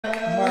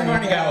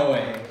Marnie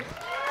Galloway.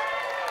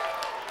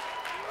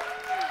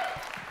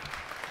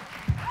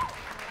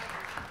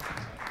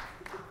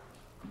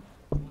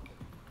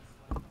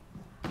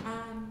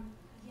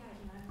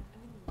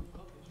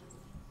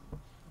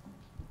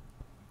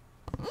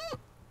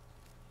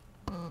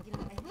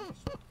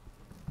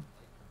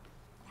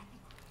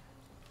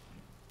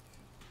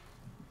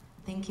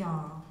 Thank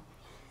y'all.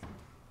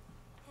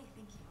 Hey,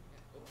 thank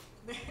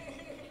you.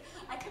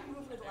 I can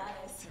move with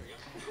Lattice.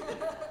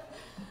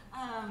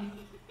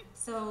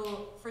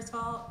 So, first of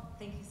all,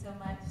 thank you so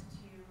much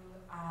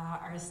to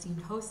our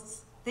esteemed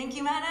hosts. Thank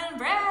you, Matt and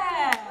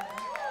Brad.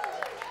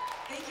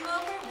 Thank you all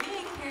for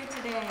being here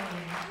today.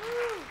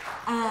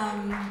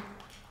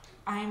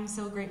 I'm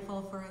so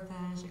grateful for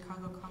the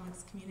Chicago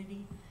comics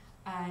community.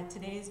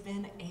 Today has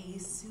been a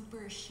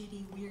super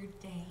shitty, weird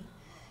day.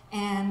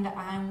 And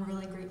I'm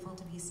really grateful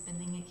to be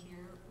spending it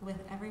here with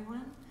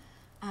everyone.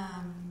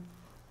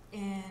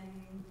 In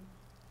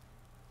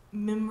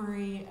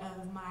memory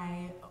of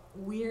my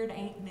weird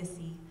Aunt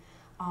Missy,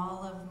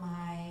 all of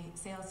my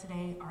sales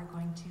today are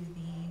going to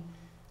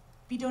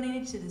be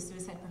donated to the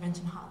Suicide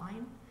Prevention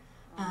Hotline.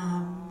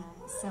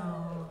 So,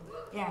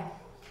 yeah,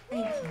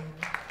 thank you.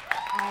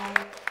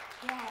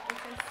 Yeah,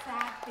 it's a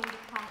sad thing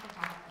to talk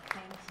about, but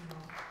thank you.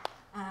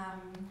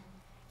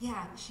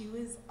 Yeah, she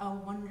was a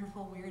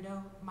wonderful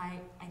weirdo. I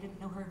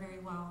didn't know her very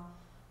well,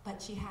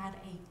 but she had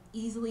a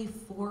easily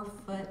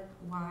 4-foot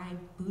wide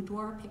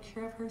boudoir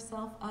picture of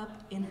herself up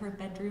in her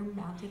bedroom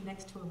mounted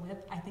next to a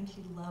whip. I think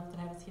she loved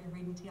that I was here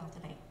reading to y'all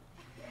today.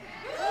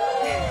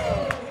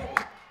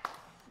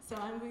 So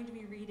I'm going to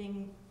be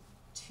reading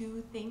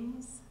 2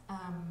 things,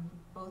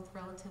 both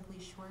relatively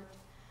short.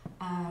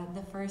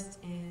 The first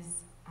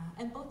is,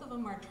 and both of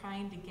them are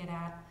trying to get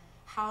at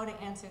how to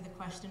answer the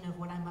question of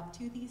what I'm up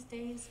to these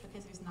days,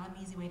 because there's not an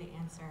easy way to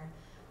answer.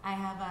 I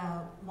have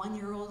a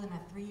 1-year-old and a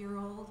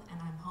 3-year-old, and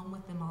I'm home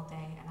with them all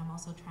day, and I'm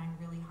also trying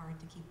really hard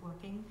to keep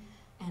working,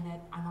 and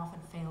I'm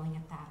often failing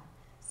at that.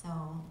 So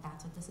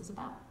that's what this is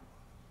about.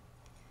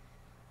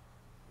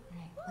 All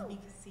right, let me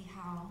see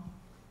how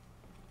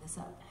I get this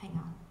up. Hang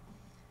on.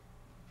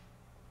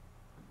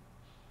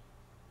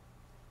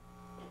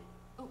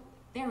 Oh,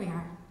 there we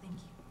are. Thank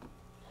you.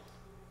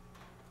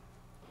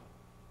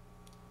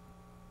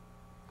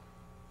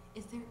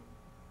 Is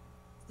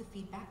the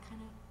feedback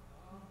kind of,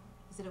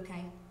 is it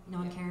okay? No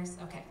one cares?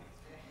 Okay.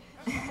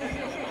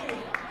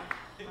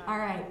 All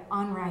right,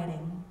 on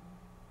writing.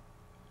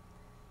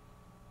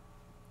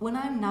 When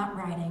I'm not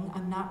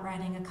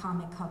writing a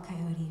comic called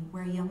Coyote,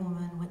 where a young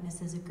woman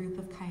witnesses a group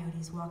of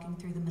coyotes walking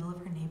through the middle of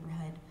her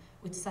neighborhood,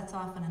 which sets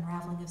off an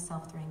unraveling of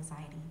self through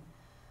anxiety.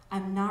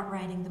 I'm not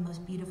writing the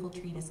most beautiful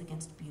treatise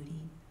against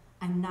beauty.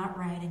 I'm not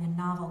writing a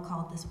novel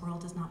called This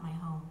World Is Not My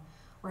Home,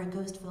 where a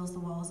ghost fills the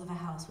walls of a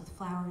house with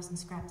flowers and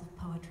scraps of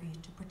poetry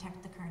to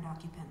protect the current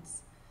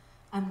occupants.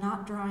 I'm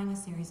not drawing a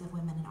series of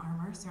women in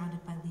armor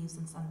surrounded by leaves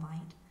and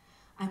sunlight.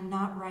 I'm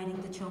not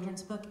writing the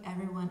children's book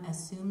everyone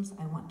assumes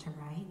I want to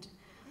write.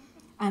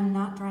 I'm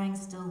not drawing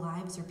still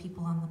lives or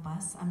people on the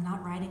bus. I'm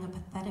not writing a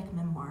pathetic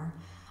memoir.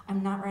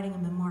 I'm not writing a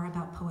memoir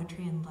about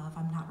poetry and love.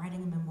 I'm not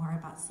writing a memoir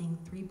about seeing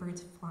 3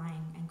 birds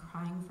flying and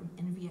crying from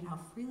envy at how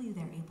freely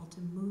they're able to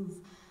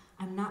move.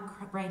 I'm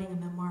not writing a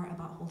memoir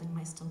about holding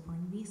my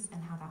stillborn niece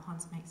and how that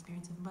haunts my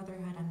experience of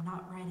motherhood. I'm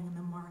not writing a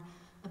memoir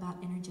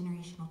about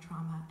intergenerational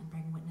trauma and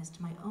bearing witness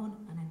to my own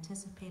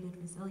unanticipated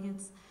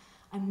resilience.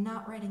 I'm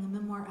not writing a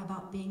memoir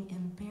about being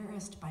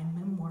embarrassed by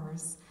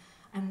memoirs.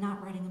 I'm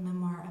not writing a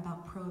memoir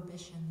about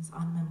prohibitions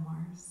on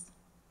memoirs.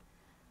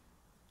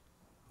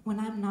 When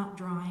I'm not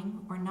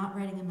drawing or not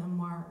writing a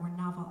memoir or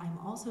novel, I'm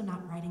also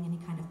not writing any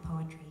kind of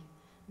poetry.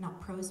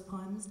 Not prose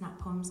poems, not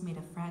poems made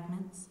of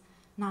fragments,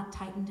 not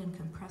tightened and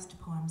compressed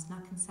poems,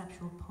 not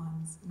conceptual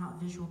poems, not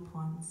visual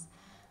poems,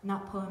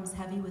 not poems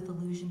heavy with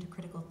allusion to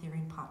critical theory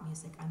and pop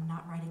music. I'm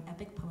not writing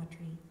epic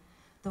poetry,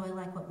 though I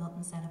like what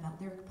Milton said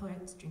about lyric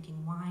poets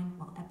drinking wine,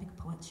 while epic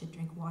poets should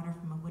drink water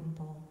from a wooden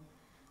bowl.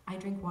 I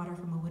drink water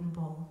from a wooden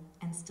bowl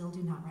and still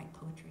do not write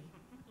poetry.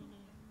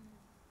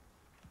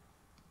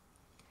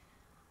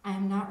 I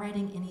am not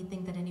writing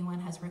anything that anyone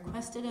has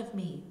requested of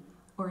me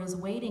or is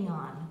waiting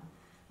on.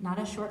 Not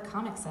a short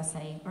comics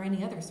essay or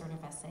any other sort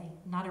of essay,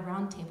 not a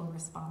roundtable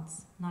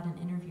response, not an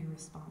interview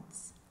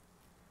response.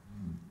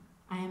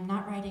 I am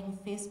not writing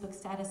Facebook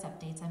status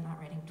updates, I'm not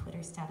writing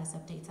Twitter status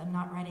updates, I'm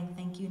not writing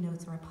thank you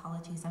notes or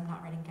apologies, I'm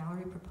not writing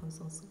gallery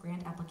proposals,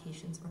 grant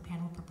applications, or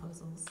panel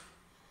proposals.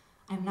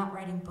 I'm not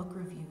writing book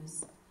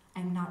reviews,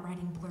 I'm not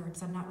writing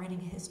blurbs, I'm not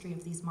writing a history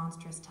of these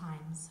monstrous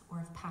times, or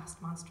of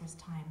past monstrous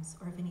times,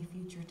 or of any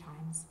future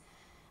times,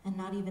 and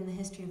not even the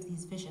history of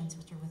these visions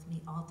which are with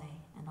me all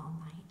day and all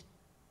night.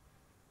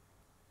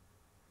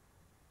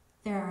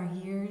 There are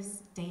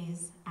years,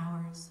 days,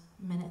 hours,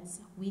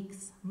 minutes,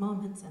 weeks,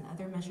 moments, and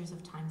other measures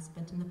of time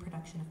spent in the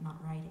production of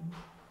not writing.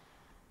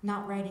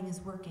 Not writing is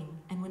working,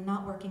 and when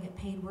not working at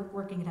paid work,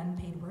 working at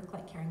unpaid work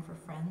like caring for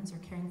friends, or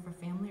caring for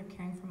family, or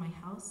caring for my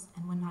house,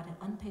 and when not at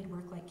unpaid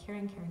work like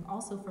caring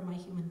also for my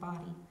human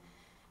body,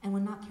 and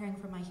when not caring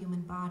for my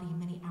human body,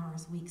 many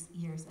hours, weeks,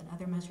 years, and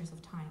other measures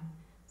of time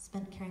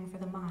spent caring for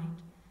the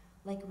mind,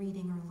 like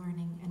reading or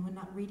learning, and when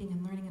not reading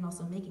and learning and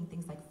also making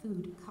things like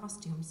food,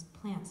 costumes,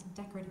 plants,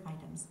 decorative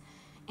items.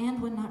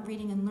 And when not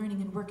reading and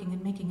learning and working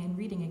and making and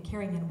reading and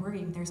caring and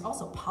worrying, there's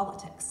also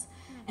politics.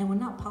 And when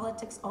not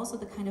politics, also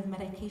the kind of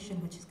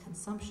medication, which is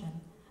consumption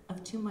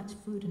of too much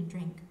food and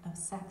drink, of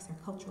sex or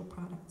cultural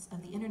products,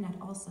 of the internet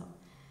also.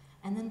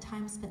 And then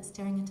time spent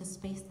staring into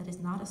space that is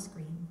not a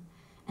screen.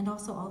 And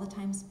also all the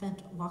time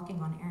spent walking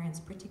on errands,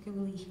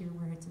 particularly here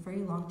where it's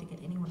very long to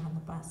get anywhere on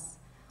the bus.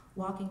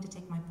 Walking to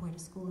take my boy to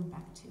school and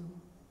back too.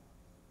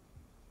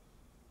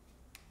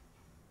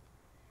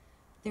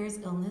 There is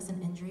illness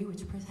and injury,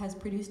 which has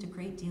produced a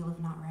great deal of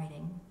not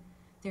writing.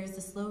 There is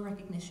the slow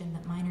recognition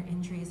that minor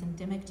injury is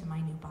endemic to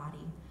my new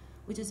body,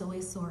 which is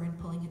always sore and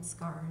pulling its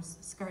scars,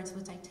 scars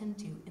which I tend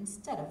to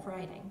instead of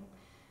writing.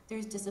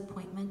 There's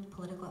disappointment,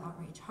 political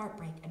outrage,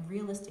 heartbreak, and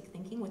realistic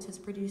thinking, which has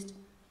produced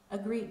a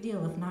great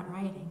deal of not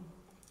writing.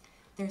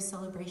 There's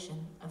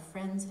celebration of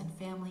friends and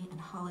family and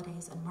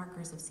holidays and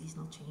markers of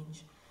seasonal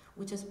change,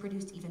 which has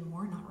produced even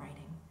more not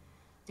writing.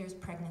 There's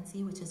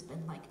pregnancy, which has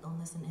been like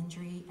illness and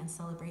injury and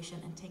celebration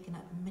and taken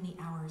up many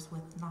hours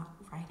with not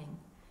writing.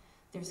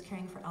 There's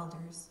caring for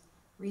elders,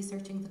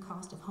 researching the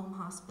cost of home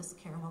hospice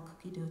care while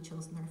cookie dough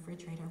chills in the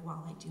refrigerator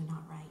while I do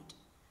not write.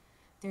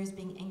 There's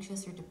being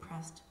anxious or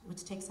depressed,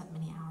 which takes up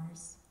many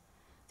hours.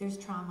 There's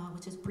trauma,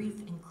 which is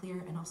brief and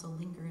clear and also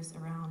lingers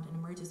around and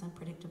emerges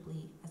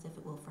unpredictably as if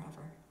it will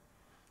forever.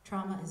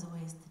 Trauma is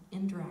always the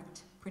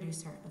indirect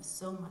producer of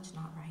so much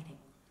not writing.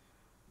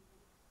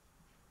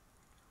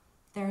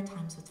 There are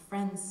times with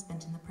friends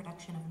spent in the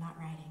production of not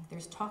writing.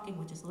 There's talking,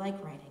 which is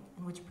like writing,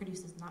 and which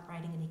produces not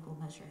writing in equal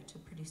measure to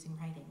producing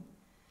writing.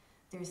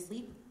 There's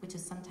sleep, which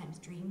is sometimes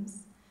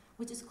dreams,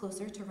 which is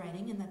closer to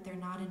writing in that they're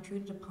not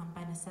intruded upon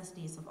by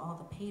necessities of all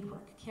the paid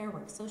work, care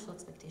work, social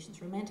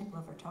expectations, romantic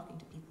love, or talking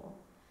to people.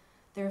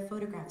 There are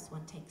photographs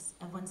one takes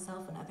of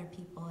oneself and other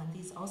people, and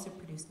these also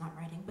produce not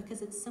writing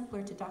because it's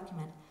simpler to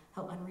document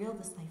how unreal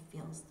this life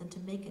feels than to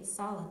make it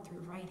solid through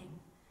writing.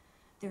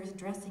 There is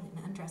dressing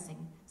and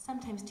undressing,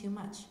 sometimes too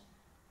much,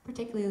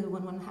 particularly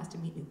when one has to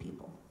meet new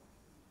people.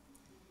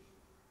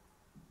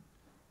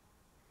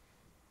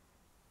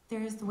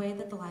 There is the way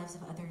that the lives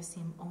of others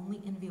seem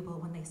only enviable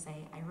when they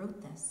say, I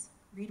wrote this,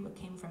 read what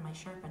came from my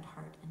sharpened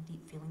heart and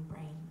deep-feeling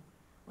brain,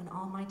 when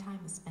all my time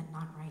is spent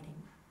not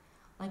writing.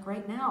 Like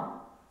right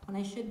now, when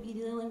I should be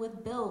dealing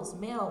with bills,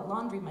 mail,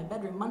 laundry, my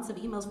bedroom, months of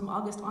emails from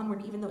August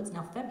onward, even though it's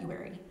now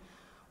February,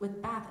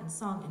 with bath and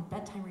song and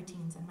bedtime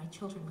routines and my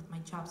children, with my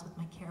jobs, with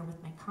my care,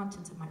 with my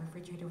contents of my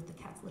refrigerator, with the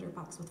cat's litter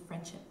box, with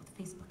friendship, with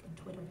Facebook and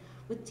Twitter,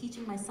 with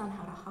teaching my son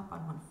how to hop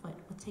on one foot,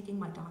 with taking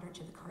my daughter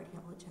to the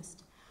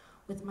cardiologist,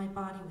 with my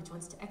body which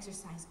wants to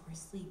exercise or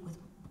sleep,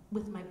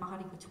 with my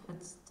body which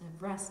wants to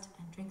rest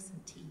and drink some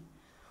tea,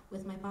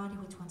 with my body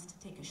which wants to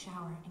take a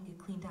shower and get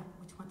cleaned up,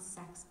 which wants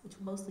sex, which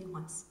mostly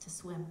wants to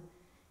swim,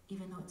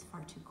 even though it's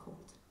far too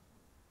cold.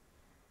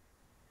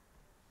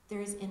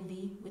 There is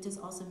envy, which is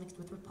also mixed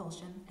with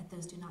repulsion at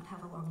those who do not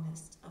have a long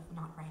list of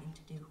not writing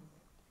to do.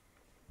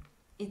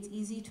 It's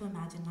easy to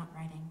imagine not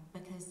writing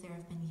because there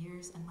have been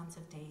years and months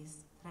of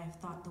days that I have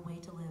thought the way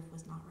to live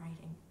was not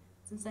writing,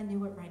 since I knew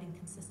what writing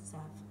consists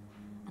of,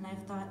 and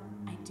I've thought,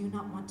 I do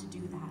not want to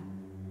do that.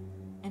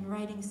 And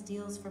writing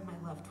steals from my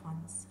loved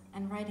ones,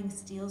 and writing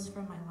steals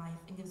from my life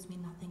and gives me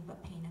nothing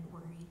but pain and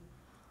worry.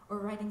 Or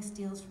writing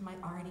steals from my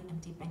already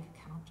empty bank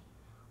account,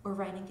 or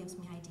writing gives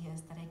me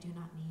ideas that I do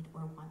not need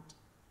or want.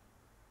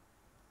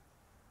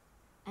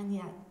 And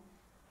yet,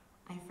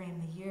 I frame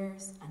the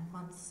years and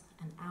months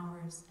and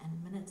hours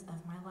and minutes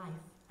of my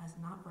life as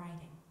not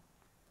writing,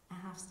 a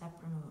half step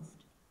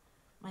removed.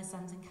 My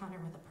son's encounter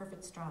with a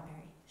perfect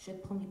strawberry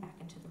should pull me back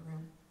into the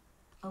room,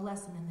 a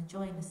lesson in the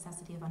joy and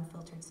necessity of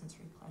unfiltered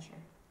sensory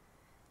pleasure.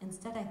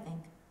 Instead, I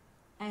think,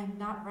 I am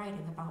not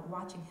writing about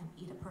watching him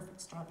eat a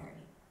perfect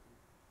strawberry.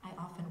 I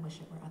often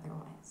wish it were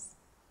otherwise.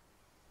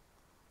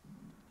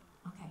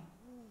 Okay.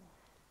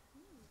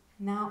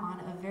 Now on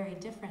a very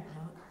different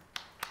note,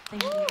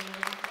 thank you.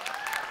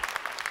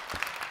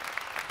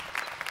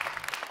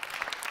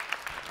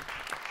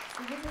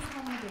 So this is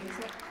how my days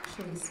are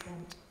actually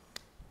spent.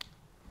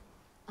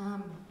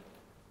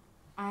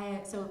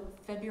 So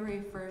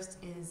February 1st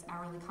is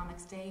Hourly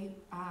Comics Day,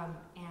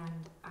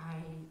 and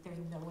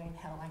there's no way in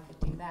hell I could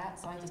do that,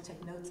 so I just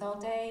took notes all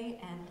day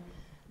and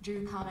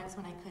drew comics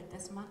when I could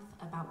this month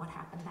about what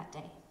happened that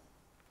day.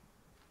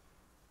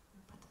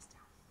 Put this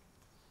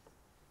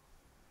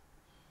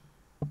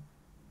down.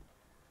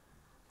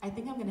 I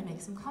think I'm going to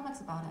make some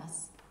comics about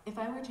us. If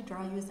I were to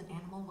draw you as an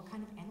animal, what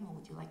kind of animal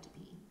would you like to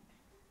be?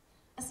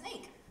 A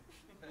snake.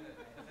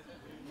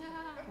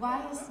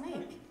 Why a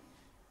snake?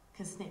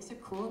 Because snakes are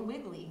cool and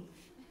wiggly.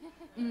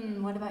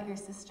 What about your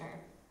sister?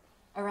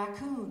 A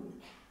raccoon.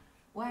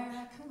 Why a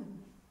raccoon?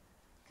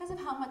 Because of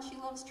how much she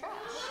loves trash.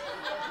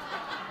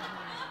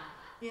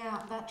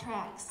 Yeah, that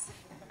tracks.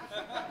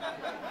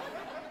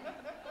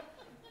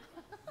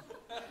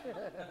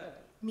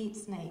 Meet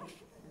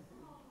Snake.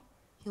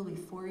 He'll be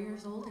 4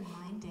 years old in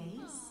 9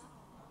 days.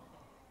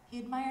 He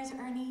admires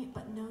Ernie,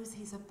 but knows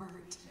he's a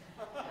bird.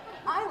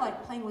 I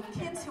like playing with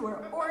kids who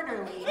are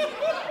orderly.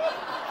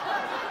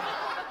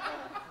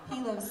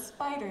 He loves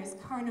spiders,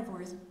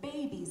 carnivores,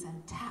 babies,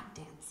 and tap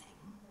dancing.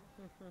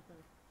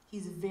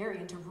 He's very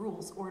into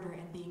rules, order,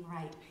 and being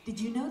right. Did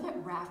you know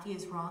that Raffi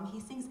is wrong? He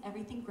thinks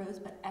everything grows,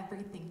 but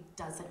everything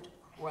doesn't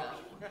grow.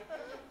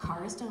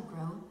 Cars don't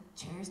grow,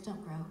 chairs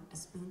don't grow, a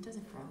spoon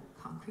doesn't grow,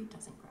 concrete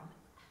doesn't grow.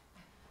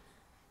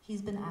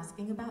 He's been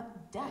asking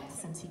about death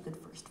since he could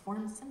first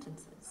form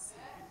sentences.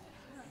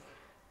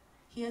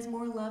 He has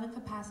more love and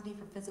capacity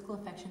for physical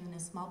affection than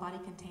his small body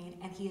contained,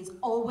 and he is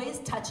always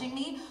touching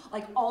me,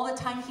 like all the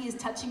time he is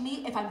touching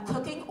me. If I'm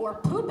cooking or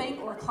pooping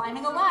or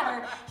climbing a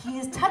ladder, he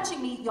is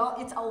touching me,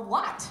 y'all. It's a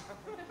lot.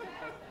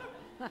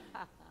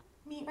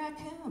 Meet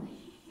Raccoon.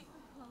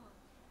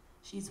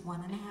 She's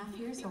 1.5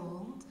 years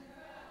old.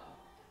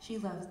 She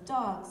loves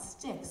dogs,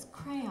 sticks,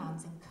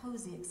 crayons, and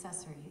cozy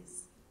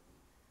accessories.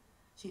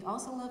 She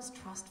also loves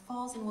trust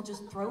falls and will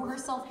just throw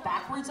herself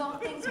backwards on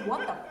things.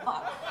 What the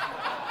fuck?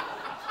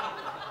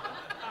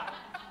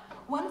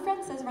 One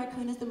friend says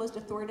Raccoon is the most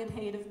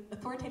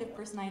authoritative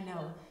person I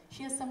know.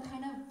 She has some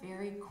kind of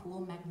very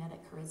cool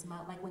magnetic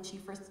charisma. Like when she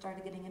first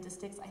started getting into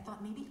sticks, I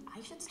thought maybe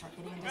I should start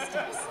getting into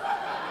sticks.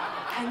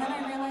 And then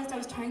I realized I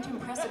was trying to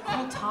impress a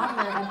cool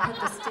toddler and put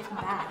the stick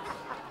back.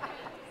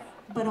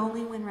 But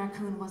only when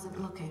Raccoon wasn't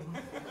looking.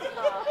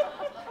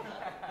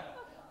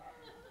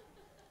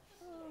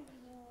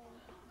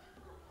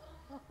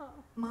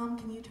 Mom,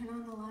 can you turn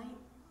on the light?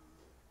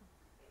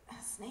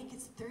 Snake,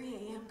 it's 3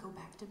 a.m. Go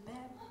back to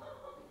bed.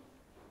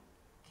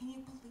 Can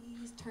you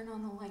please turn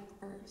on the light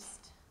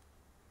first?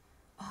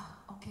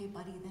 Okay,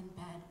 buddy, then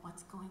bed.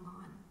 What's going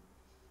on?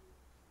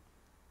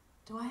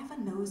 Do I have a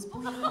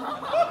nosebleed?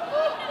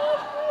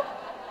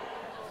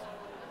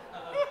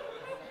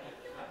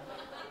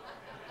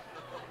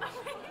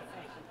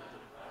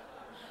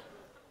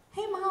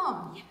 Hey,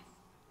 Mom. Yes.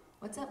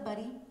 What's up,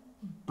 buddy?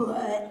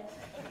 But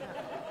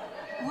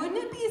wouldn't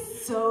it be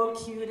so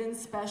cute and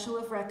special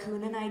if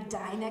Raccoon and I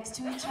die next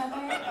to each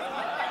other?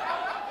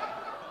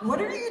 What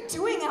are you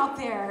doing out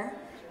there?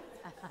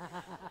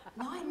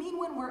 No, I mean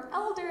when we're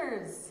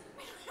elders.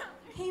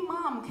 Hey,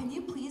 Mom, can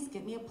you please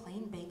get me a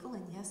plain bagel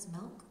and yes,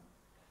 milk?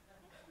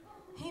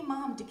 Hey,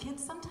 Mom, do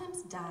kids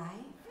sometimes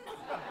die?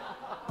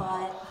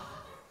 But...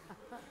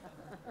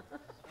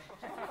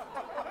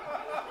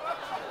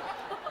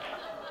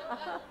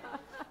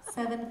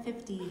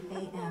 $7:50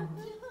 a.m.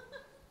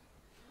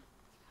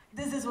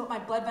 This is what my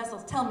blood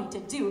vessels tell me to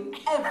do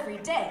every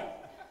day.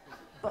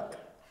 Book.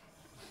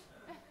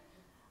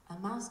 A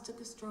mouse took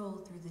a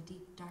stroll through the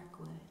deep, dark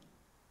wood.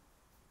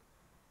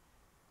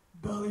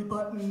 Belly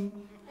button.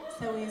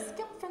 So he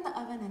skipped from the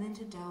oven and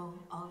into dough,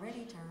 all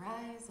ready to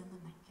rise in the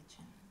night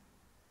kitchen.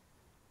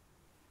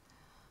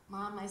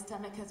 Mom, my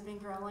stomach has been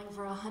growling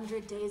for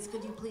 100 days.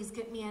 Could you please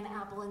get me an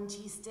apple and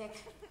cheese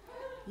stick?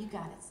 You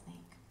got it, Snake.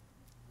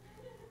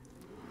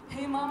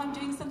 Hey, Mom, I'm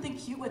doing something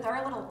cute with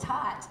our little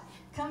tot.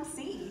 Come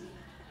see.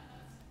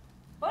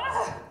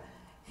 Ah!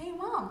 Hey,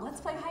 Mom, let's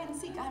play hide and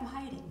seek. I'm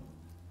hiding.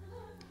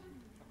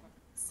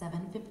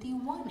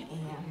 7:51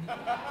 a.m.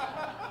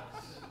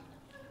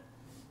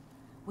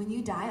 When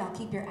you die, I'll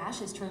keep your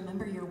ashes to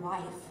remember your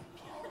wife.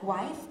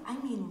 Wife? I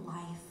mean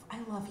life.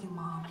 I love you,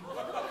 Mom.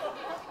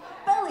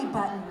 Belly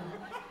button.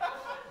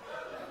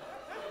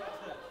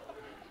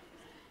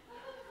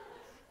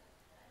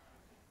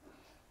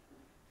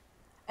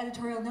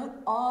 Editorial note,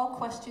 all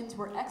questions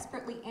were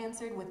expertly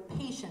answered with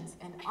patience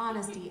and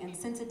honesty and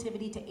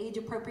sensitivity to age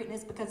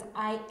appropriateness because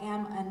I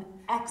am an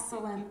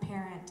excellent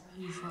parent,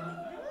 usually.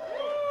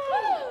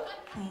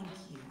 Thank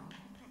you.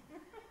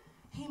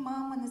 Hey,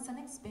 Mom, when the sun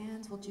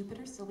expands, will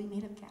Jupiter still be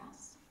made of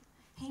gas?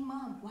 Hey,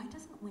 Mom, why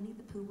doesn't Winnie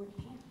the Pooh wear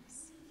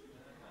pants?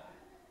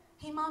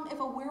 Hey, Mom, if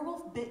a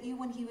werewolf bit you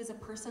when he was a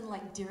person,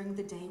 like during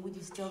the day, would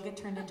you still get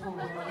turned into a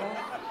werewolf?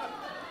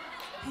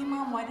 Hey,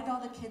 Mom, why did all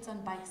the kids on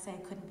bikes say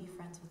I couldn't be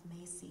friends with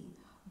Macy?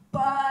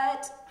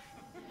 But,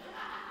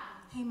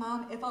 hey,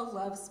 Mom, if a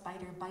love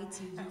spider bites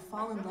you, you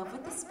fall in love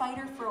with the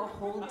spider for a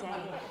whole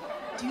day.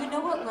 Do you know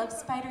what love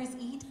spiders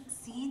eat?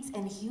 Seeds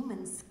and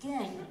human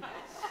skin.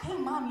 Hey,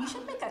 Mom, you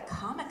should make a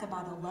comic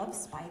about a love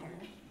spider.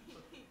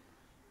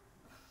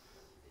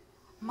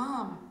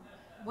 Mom,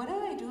 what do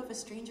I do if a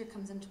stranger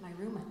comes into my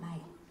room at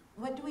night?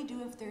 What do we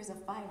do if there's a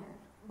fire?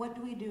 What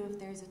do we do if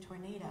there's a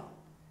tornado?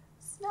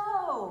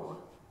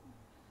 Snow!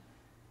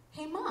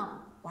 Hey,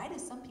 Mom, why do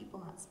some people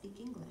not speak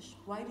English?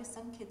 Why do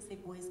some kids say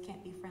boys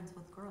can't be friends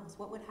with girls?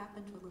 What would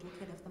happen to a little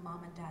kid if the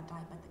mom and dad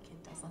die but the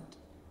kid doesn't?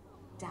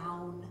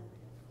 Down.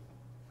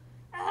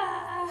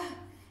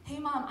 Hey,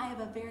 Mom, I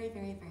have a very,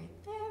 very, very,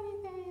 very,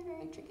 very,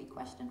 very tricky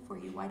question for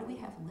you. Why do we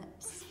have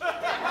lips?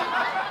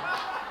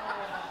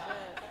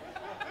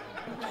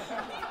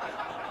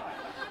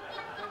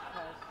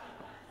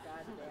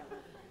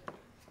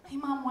 Hey,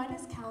 Mom, why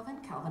does Calvin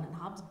and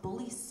Hobbes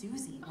bully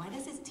Susie? Why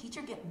does his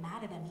teacher get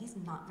mad at him? He's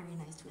not very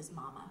nice to his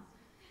mama.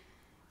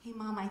 Hey,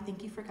 Mom, I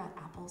think you forgot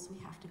apples. We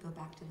have to go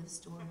back to the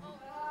store.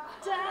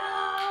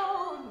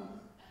 Down!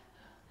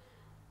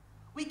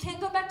 We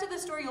can't go back to the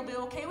store. You'll be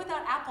okay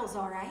without apples,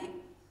 all right?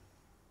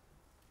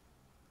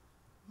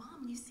 Mom,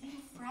 Mom, you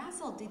seem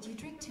frazzled. Did you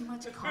drink too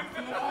much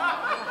coffee again?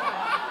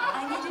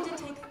 I need you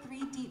to take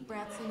 3 deep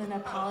breaths and then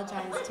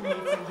apologize to me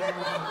for yelling,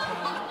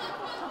 okay?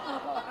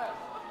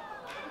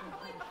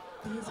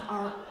 These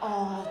are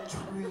all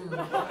true.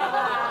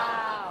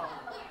 Wow.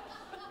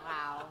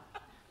 Wow.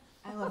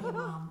 I love you,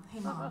 Mom. Hey,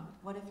 Mom,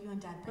 what if you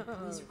and Dad play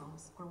police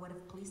roles? Or what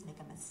if police make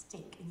a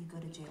mistake and you go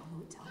to jail? Who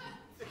would tell me?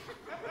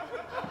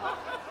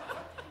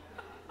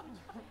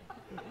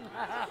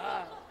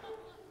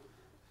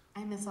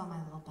 I miss all my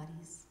little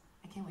buddies.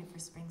 I can't wait for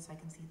spring so I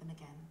can see them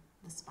again.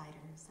 The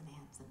spiders and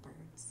ants and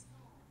birds.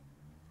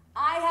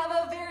 I have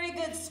a very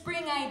good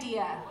spring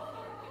idea.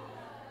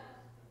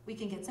 We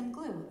can get some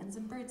glue and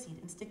some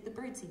birdseed and stick the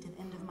birdseed to the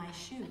end of my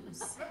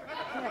shoes.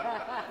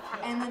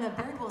 And then a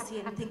bird will see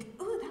it and think,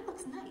 ooh, that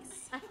looks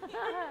nice.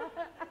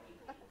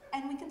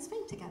 And we can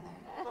swing together.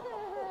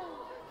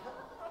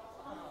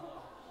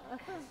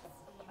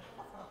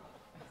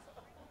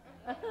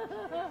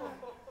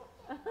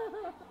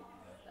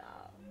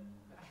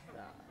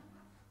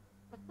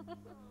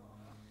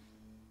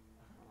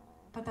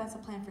 But that's a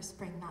plan for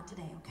spring, not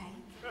today, okay?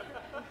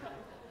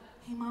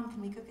 Hey, Mom,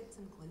 can we go get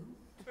some glue?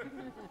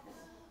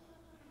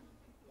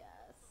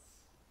 Yes.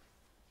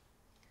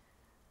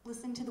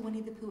 Listening to the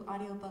Winnie the Pooh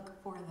audiobook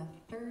for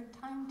the 3rd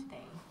time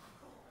today.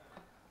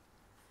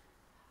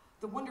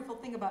 The wonderful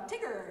thing about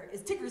Tigger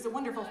is Tigger's a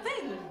wonderful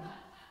thing.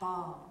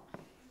 Ball.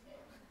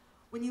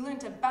 When you learn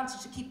to bounce,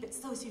 you should keep it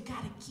slow, so you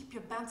gotta keep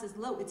your bounces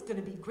low. It's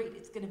gonna be great,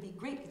 it's gonna be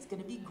great, it's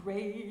gonna be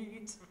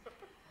great.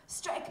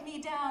 Strike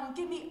me down,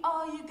 give me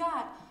all you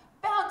got.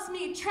 Bounce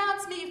me,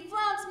 trounce me,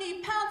 flounce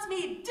me, pounce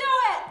me. Do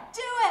it,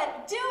 do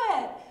it, do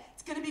it.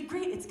 It's gonna be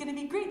great, it's gonna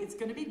be great, it's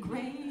gonna be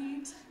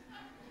great.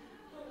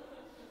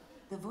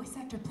 The voice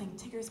actor playing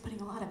Tigger is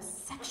putting a lot of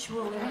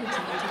sexual energy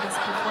into this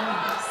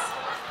performance.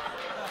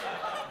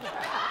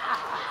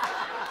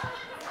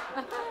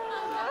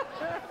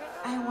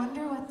 I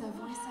wonder what the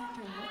voice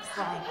actor looks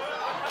like.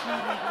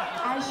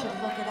 I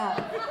should look it up.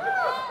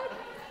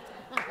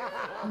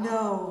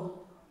 No,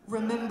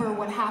 remember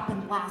what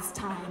happened last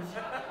time.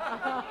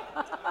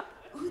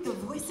 Ooh, the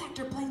voice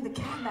actor playing the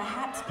Cat in the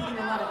Hat's putting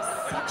a lot of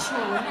sexual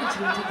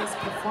energy into this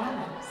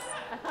performance.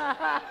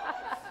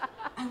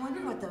 I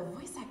wonder what the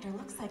voice actor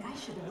looks like. I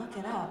should look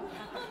it up.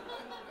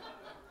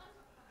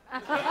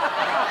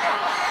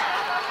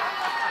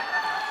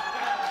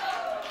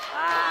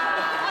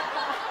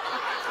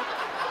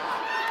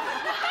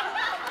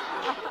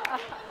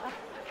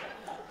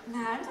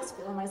 Nah, I'm just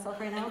feeling myself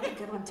right now. It'll be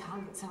good when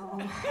Tom gets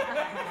home.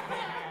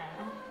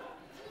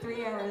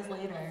 3 hours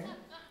later.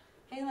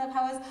 Hey, love,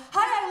 how is...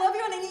 Hi, I love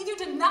you and I need you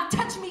to not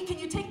touch me. Can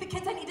you take the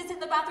kids? I need to sit in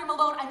the bathroom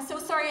alone. I'm so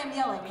sorry I'm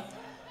yelling.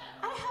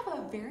 I have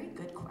a very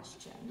good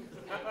question.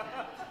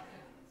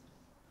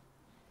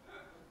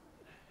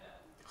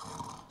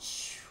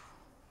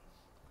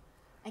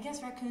 I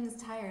guess Raccoon's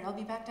tired. I'll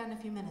be back down in a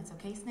few minutes,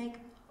 okay, Snake?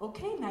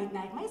 Okay,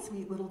 night-night, my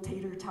sweet little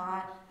tater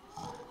tot.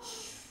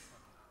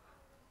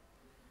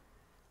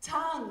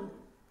 Tongue.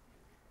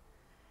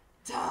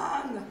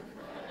 Tongue.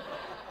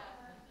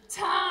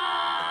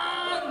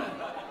 Tongue.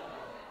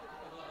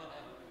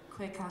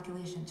 Quick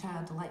calculation,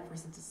 child delight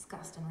versus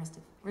disgust and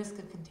risk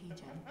of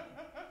contagion.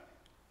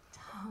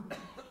 Tongue.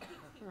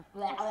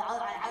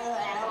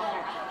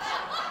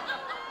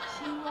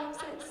 She loves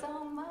it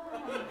so much.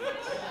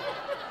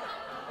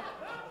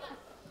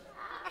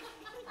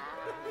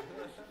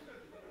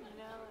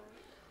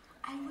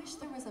 I wish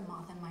there was a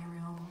moth in my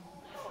room.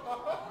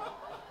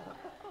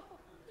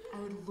 I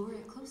would lure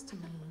it close to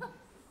me,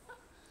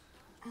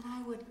 and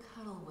I would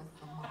cuddle with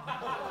the moth.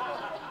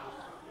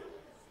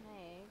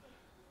 Snake.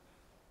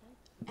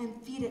 And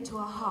feed it to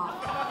a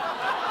hawk.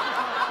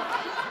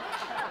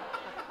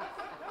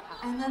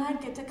 And then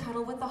I'd get to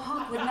cuddle with the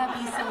hawk. Wouldn't that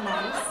be so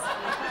nice?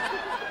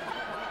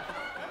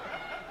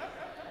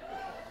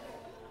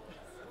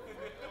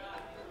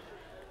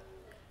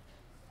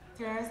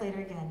 3 hours later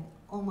again,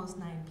 almost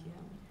 9 p.m.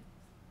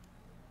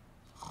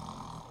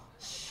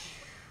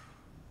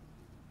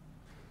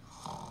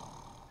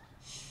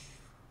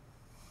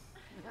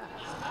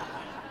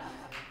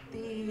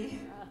 The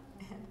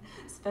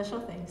special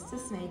thanks to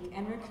Snake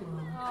and Raccoon,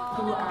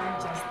 who are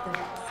just the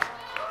best.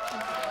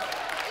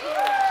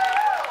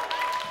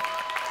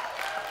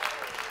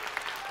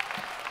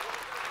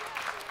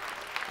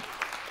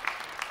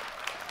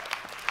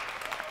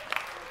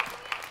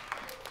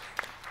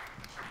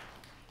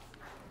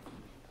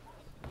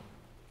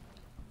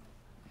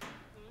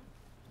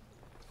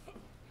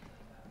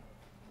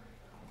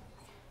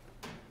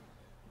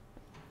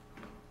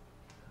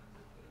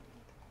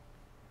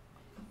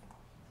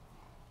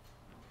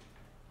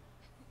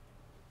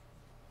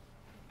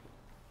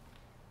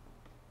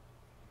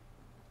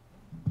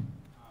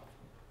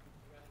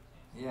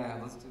 Yeah,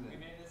 let's do that. We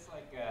made this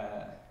like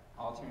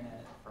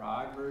alternate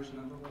frog version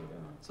of the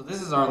logo. So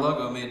this is our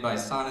logo made by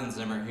Son and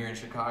Zimmer here in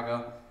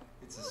Chicago.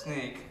 It's a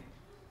snake,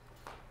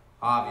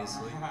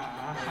 obviously.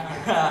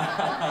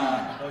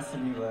 That's the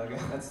new logo.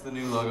 That's the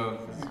new logo.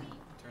 It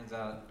turns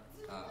out.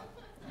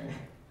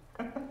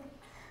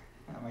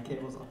 My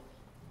cable's off.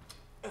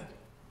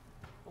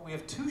 Oh, we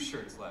have 2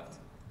 shirts left.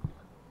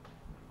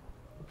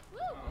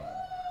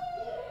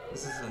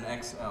 This is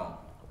an XL.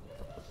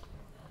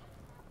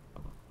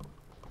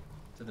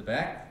 To the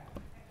back?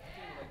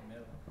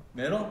 Like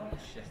Middle? middle.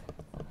 Shit.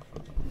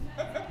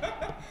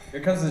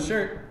 Here comes the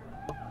shirt.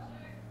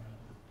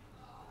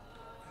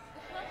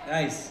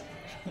 Nice.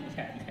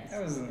 Yeah, nice.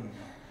 That was.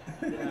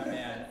 Oh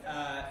man.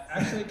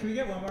 Actually, can we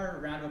get one more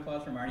round of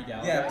applause for Marnie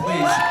Galloway? Yeah,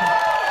 please.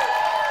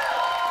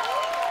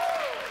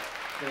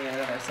 Getting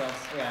ahead of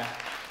ourselves. Yeah.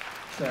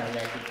 Sorry,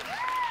 yeah.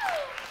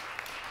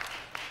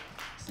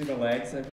 See the legs?